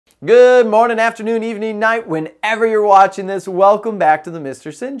Good morning, afternoon, evening, night, whenever you're watching this, welcome back to the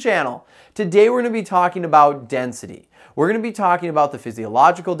Mr. Sinn channel. Today we're going to be talking about density. We're going to be talking about the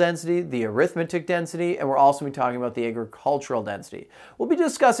physiological density, the arithmetic density, and we're also going to be talking about the agricultural density. We'll be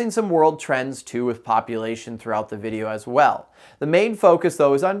discussing some world trends too with population throughout the video as well. The main focus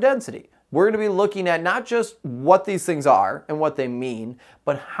though is on density. We're going to be looking at not just what these things are and what they mean,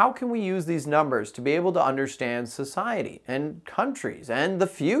 but how can we use these numbers to be able to understand society and countries and the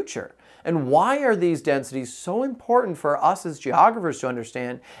future? And why are these densities so important for us as geographers to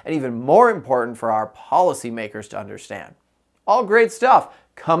understand, and even more important for our policymakers to understand? All great stuff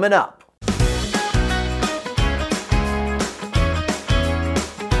coming up.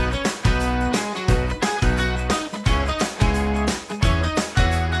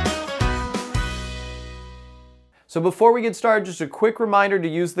 So before we get started, just a quick reminder to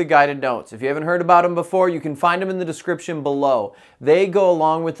use the guided notes. If you haven't heard about them before, you can find them in the description below. They go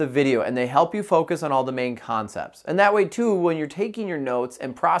along with the video and they help you focus on all the main concepts. And that way too, when you're taking your notes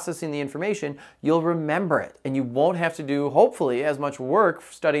and processing the information, you'll remember it and you won't have to do, hopefully, as much work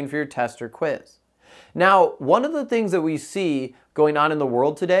studying for your test or quiz. Now, one of the things that we see going on in the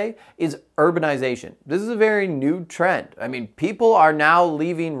world today is urbanization. This is a very new trend. I mean, people are now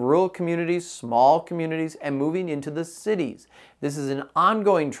leaving rural communities, small communities, and moving into the cities. This is an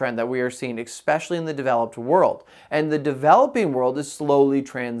ongoing trend that we are seeing, especially in the developed world. And the developing world is slowly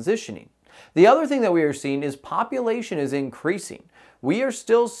transitioning. The other thing that we are seeing is population is increasing. We are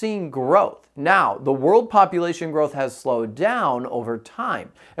still seeing growth. Now, the world population growth has slowed down over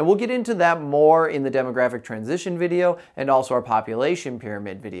time, and we'll get into that more in the demographic transition video and also our population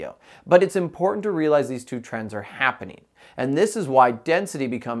pyramid video. But it's important to realize these two trends are happening, and this is why density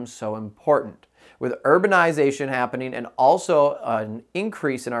becomes so important. With urbanization happening and also an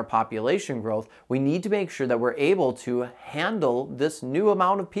increase in our population growth, we need to make sure that we're able to handle this new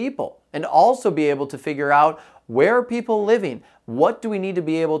amount of people and also be able to figure out where are people living, what do we need to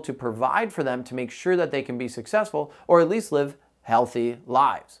be able to provide for them to make sure that they can be successful or at least live healthy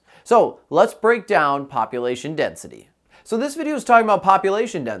lives. So let's break down population density. So this video is talking about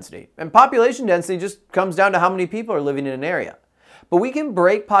population density, and population density just comes down to how many people are living in an area. But we can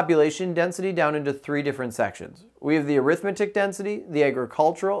break population density down into three different sections. We have the arithmetic density, the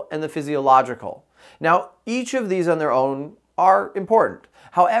agricultural, and the physiological. Now, each of these on their own are important.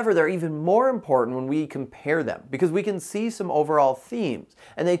 However, they're even more important when we compare them because we can see some overall themes,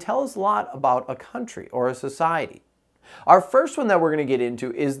 and they tell us a lot about a country or a society. Our first one that we're going to get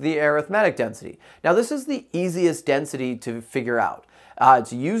into is the arithmetic density. Now, this is the easiest density to figure out.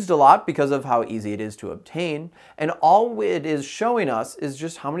 It's used a lot because of how easy it is to obtain, and all it is showing us is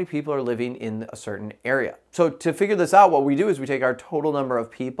just how many people are living in a certain area. So to figure this out, what we do is we take our total number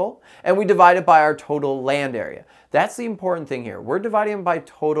of people and we divide it by our total land area. That's the important thing here. We're dividing them by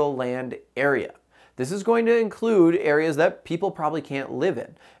total land area. This is going to include areas that people probably can't live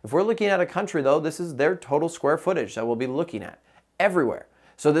in. If we're looking at a country though, this is their total square footage that we'll be looking at everywhere.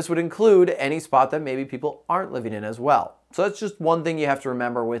 So this would include any spot that maybe people aren't living in as well. So that's just one thing you have to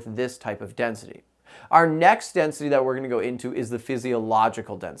remember with this type of density. Our next density that we're going to go into is the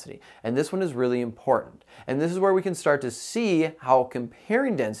physiological density. And this one is really important. And this is where we can start to see how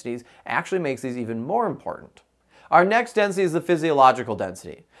comparing densities actually makes these even more important. Our next density is the physiological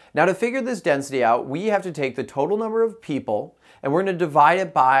density. Now to figure this density out, we have to take the total number of people and we're going to divide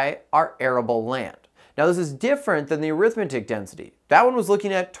it by our arable land. Now this is different than the arithmetic density. That one was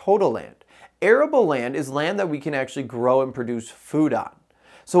looking at total land. Arable land is land that we can actually grow and produce food on.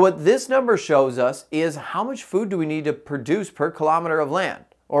 So what this number shows us is how much food do we need to produce per kilometer of land,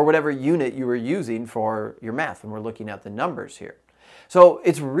 or whatever unit you were using for your math when we're looking at the numbers here. So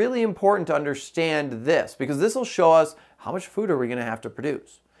it's really important to understand this because this will show us how much food are we going to have to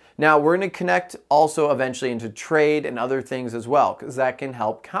produce. Now we're going to connect also eventually into trade and other things as well because that can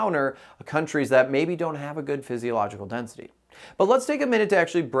help counter countries that maybe don't have a good physiological density. But let's take a minute to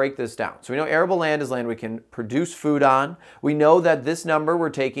actually break this down. So we know arable land is land we can produce food on. We know that this number we're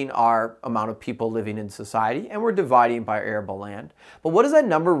taking our amount of people living in society and we're dividing by arable land. But what does that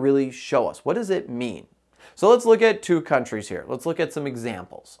number really show us? What does it mean? So let's look at two countries here. Let's look at some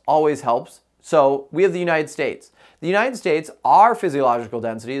examples. Always helps. So we have the United States. The United States, our physiological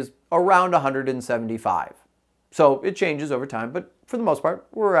density is around 175. So it changes over time, but for the most part,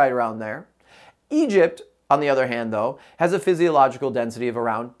 we're right around there. Egypt, on the other hand, though, has a physiological density of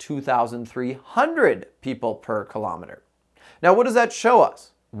around 2,300 people per kilometer. Now, what does that show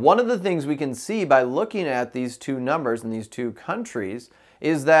us? One of the things we can see by looking at these two numbers in these two countries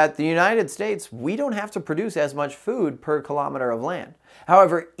is that the United States, we don't have to produce as much food per kilometer of land.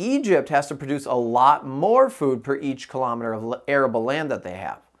 However, Egypt has to produce a lot more food per each kilometer of arable land that they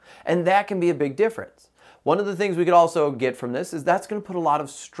have. And that can be a big difference. One of the things we could also get from this is that's going to put a lot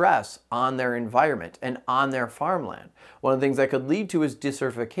of stress on their environment and on their farmland. One of the things that could lead to is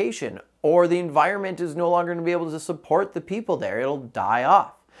desertification, or the environment is no longer going to be able to support the people there. It'll die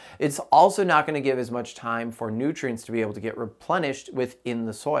off. It's also not going to give as much time for nutrients to be able to get replenished within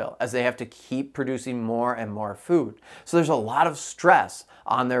the soil, as they have to keep producing more and more food. So there's a lot of stress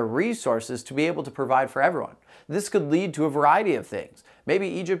on their resources to be able to provide for everyone. This could lead to a variety of things. Maybe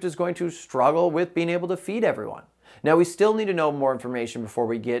Egypt is going to struggle with being able to feed everyone. Now, we still need to know more information before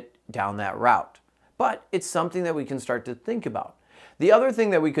we get down that route, but it's something that we can start to think about. The other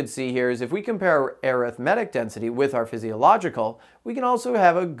thing that we could see here is if we compare arithmetic density with our physiological, we can also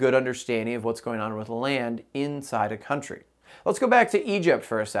have a good understanding of what's going on with land inside a country. Let's go back to Egypt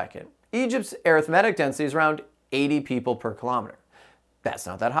for a second. Egypt's arithmetic density is around 80 people per kilometer. That's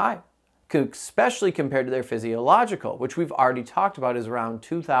not that high, especially compared to their physiological, which we've already talked about is around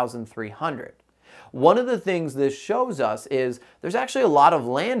 2,300. One of the things this shows us is there's actually a lot of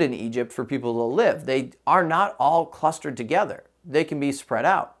land in Egypt for people to live. They are not all clustered together. They can be spread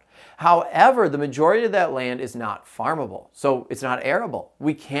out. However, the majority of that land is not farmable, so it's not arable.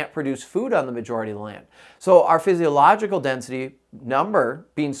 We can't produce food on the majority of the land. So our physiological density number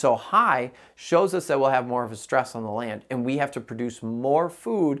being so high shows us that we'll have more of a stress on the land, and we have to produce more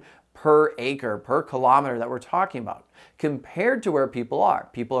food per acre, per kilometer that we're talking about, compared to where people are.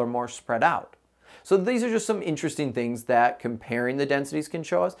 People are more spread out. So these are just some interesting things that comparing the densities can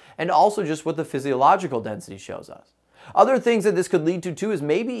show us, and also just what the physiological density shows us. Other things that this could lead to too is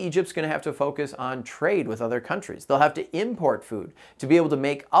maybe Egypt's going to have to focus on trade with other countries. They'll have to import food to be able to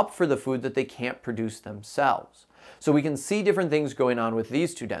make up for the food that they can't produce themselves. So we can see different things going on with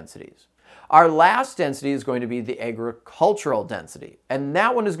these two densities. Our last density is going to be the agricultural density, and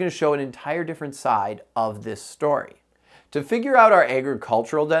that one is going to show an entire different side of this story. To figure out our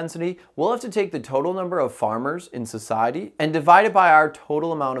agricultural density, we'll have to take the total number of farmers in society and divide it by our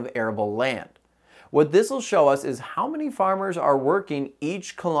total amount of arable land. What this will show us is how many farmers are working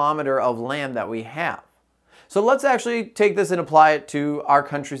each kilometer of land that we have. So let's actually take this and apply it to our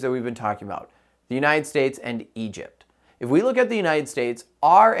countries that we've been talking about, the United States and Egypt. If we look at the United States,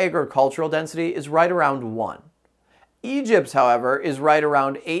 our agricultural density is right around 1. Egypt's, however, is right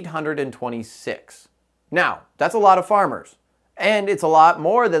around 826. Now, that's a lot of farmers, and it's a lot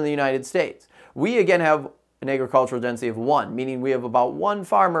more than the United States. We again have an agricultural density of 1, meaning we have about 1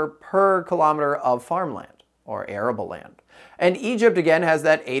 farmer per kilometer of farmland, or arable land. And Egypt again has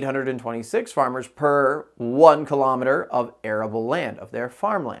that 826 farmers per 1 kilometer of arable land, of their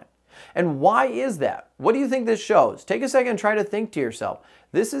farmland. And why is that? What do you think this shows? Take a second and try to think to yourself.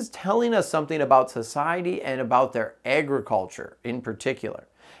 This is telling us something about society and about their agriculture in particular.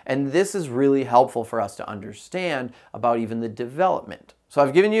 And this is really helpful for us to understand about even the development. So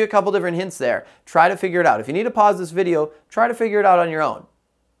I've given you a couple different hints there. Try to figure it out. If you need to pause this video, try to figure it out on your own.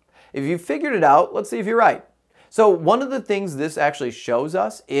 If you figured it out, let's see if you're right. So one of the things this actually shows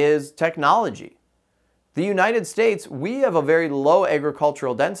us is technology. The United States, we have a very low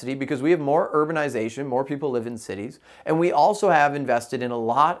agricultural density because we have more urbanization, more people live in cities, and we also have invested in a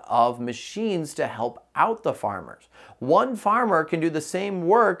lot of machines to help out the farmers. One farmer can do the same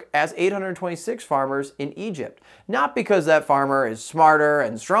work as 826 farmers in Egypt. Not because that farmer is smarter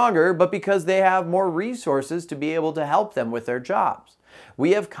and stronger, but because they have more resources to be able to help them with their jobs.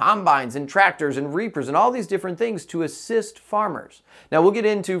 We have combines and tractors and reapers and all these different things to assist farmers. Now we'll get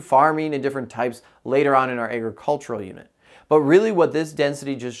into farming and different types later on in our agricultural unit. But really what this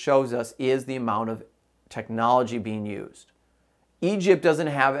density just shows us is the amount of technology being used. Egypt doesn't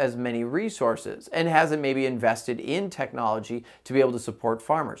have as many resources and hasn't maybe invested in technology to be able to support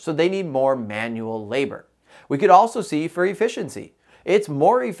farmers. So they need more manual labor. We could also see for efficiency. It's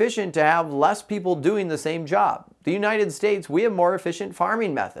more efficient to have less people doing the same job. The United States, we have more efficient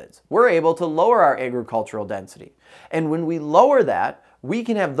farming methods. We're able to lower our agricultural density. And when we lower that, we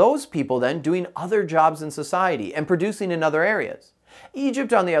can have those people then doing other jobs in society and producing in other areas.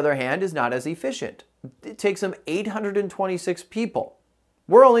 Egypt, on the other hand, is not as efficient. It takes them 826 people.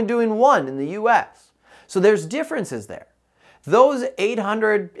 We're only doing 1 in the US. So there's differences there. Those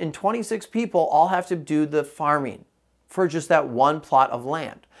 826 people all have to do the farming for just that 1 plot of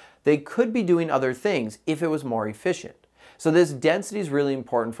land. They could be doing other things if it was more efficient. So this density is really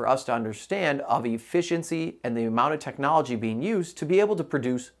important for us to understand of efficiency and the amount of technology being used to be able to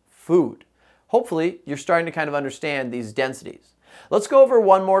produce food. Hopefully, you're starting to kind of understand these densities. Let's go over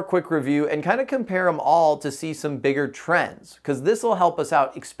one more quick review and kind of compare them all to see some bigger trends, because this will help us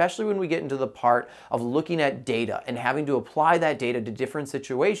out, especially when we get into the part of looking at data and having to apply that data to different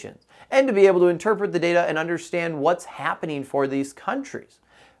situations and to be able to interpret the data and understand what's happening for these countries.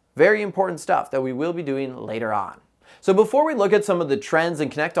 Very important stuff that we will be doing later on. So before we look at some of the trends and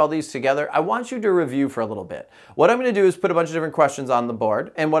connect all these together, I want you to review for a little bit. What I'm going to do is put a bunch of different questions on the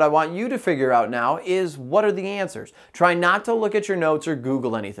board, and what I want you to figure out now is what are the answers. Try not to look at your notes or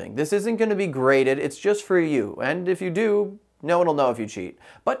Google anything. This isn't going to be graded, it's just for you, and if you do, no one will know if you cheat.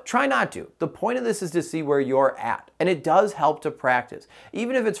 But try not to. The point of this is to see where you're at, and it does help to practice.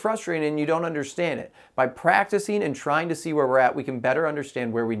 Even if it's frustrating and you don't understand it, by practicing and trying to see where we're at, we can better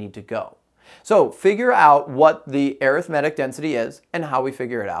understand where we need to go. So figure out what the arithmetic density is and how we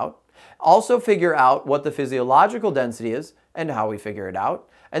figure it out. Also figure out what the physiological density is and how we figure it out.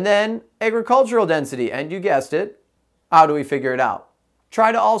 And then agricultural density, and you guessed it, how do we figure it out?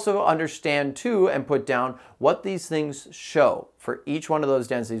 Try to also understand too and put down what these things show for each one of those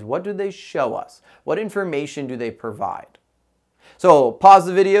densities. What do they show us? What information do they provide? So pause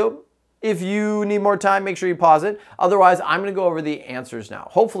the video. If you need more time, make sure you pause it. Otherwise, I'm going to go over the answers now.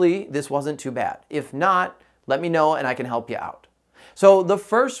 Hopefully, this wasn't too bad. If not, let me know and I can help you out. So the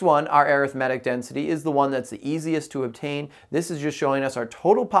first one, our arithmetic density, is the one that's the easiest to obtain. This is just showing us our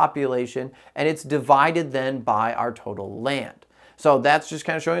total population, and it's divided then by our total land. So that's just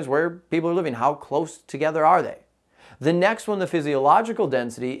kind of showing us where people are living. How close together are they? The next one, the physiological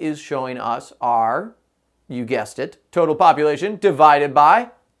density, is showing us our, you guessed it, total population divided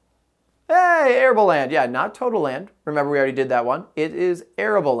by, hey, arable land. Yeah, not total land. Remember, we already did that one. It is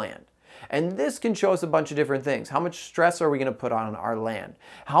arable land. And this can show us a bunch of different things. How much stress are we going to put on our land?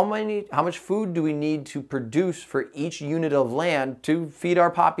 How much food do we need to produce for each unit of land to feed our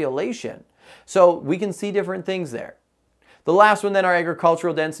population? So we can see different things there. The last one then, our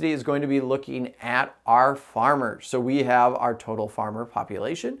agricultural density, is going to be looking at our farmers. So we have our total farmer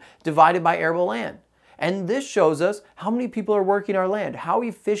population divided by arable land. And this shows us how many people are working our land. How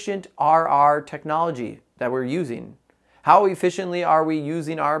efficient are our technology that we're using? How efficiently are we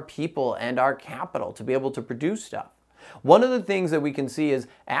using our people and our capital to be able to produce stuff? One of the things that we can see is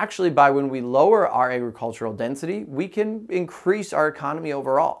actually by when we lower our agricultural density, we can increase our economy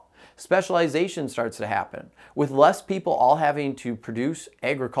overall. Specialization starts to happen. With less people all having to produce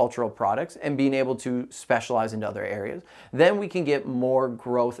agricultural products and being able to specialize into other areas, then we can get more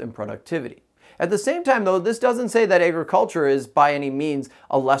growth and productivity. At the same time, though, this doesn't say that agriculture is by any means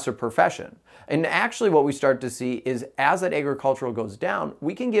a lesser profession. And actually what we start to see is as that agricultural goes down,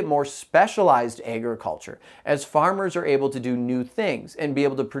 we can get more specialized agriculture as farmers are able to do new things and be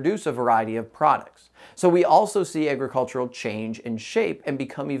able to produce a variety of products. So we also see agricultural change in shape and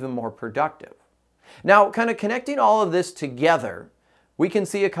become even more productive. Now, kind of connecting all of this together, we can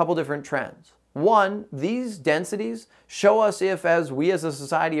see a couple different trends. One, these densities show us if as we as a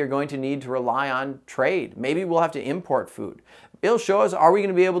society are going to need to rely on trade. Maybe we'll have to import food. It'll show us, are we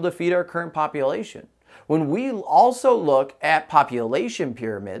going to be able to feed our current population? When we also look at population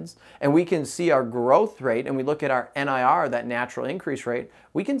pyramids and we can see our growth rate and we look at our NIR, that natural increase rate,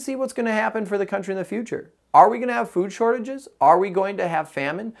 we can see what's going to happen for the country in the future. Are we going to have food shortages? Are we going to have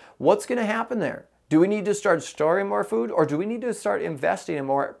famine? What's going to happen there? Do we need to start storing more food, or do we need to start investing in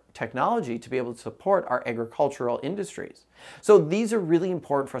more technology to be able to support our agricultural industries? So these are really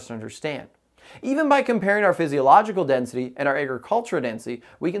important for us to understand. Even by comparing our physiological density and our agricultural density,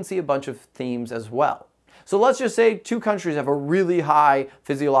 we can see a bunch of themes as well. So let's just say two countries have a really high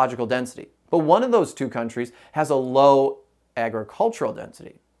physiological density, but one of those two countries has a low agricultural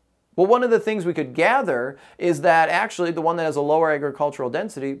density. Well, one of the things we could gather is that actually the one that has a lower agricultural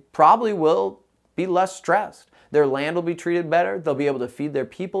density probably will be less stressed. Their land will be treated better. They'll be able to feed their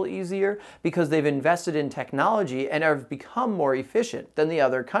people easier because they've invested in technology and have become more efficient than the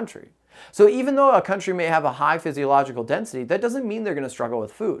other country. So even though a country may have a high physiological density, that doesn't mean they're going to struggle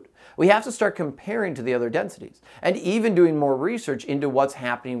with food. We have to start comparing to the other densities and even doing more research into what's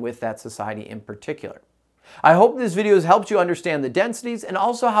happening with that society in particular. I hope this video has helped you understand the densities and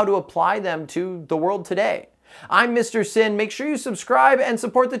also how to apply them to the world today. I'm Mr. Sinn. Make sure you subscribe and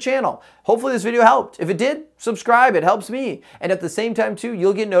support the channel. Hopefully this video helped. If it did, subscribe. It helps me. And at the same time too,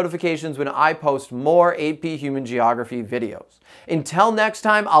 you'll get notifications when I post more AP Human Geography videos. Until next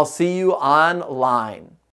time, I'll see you online.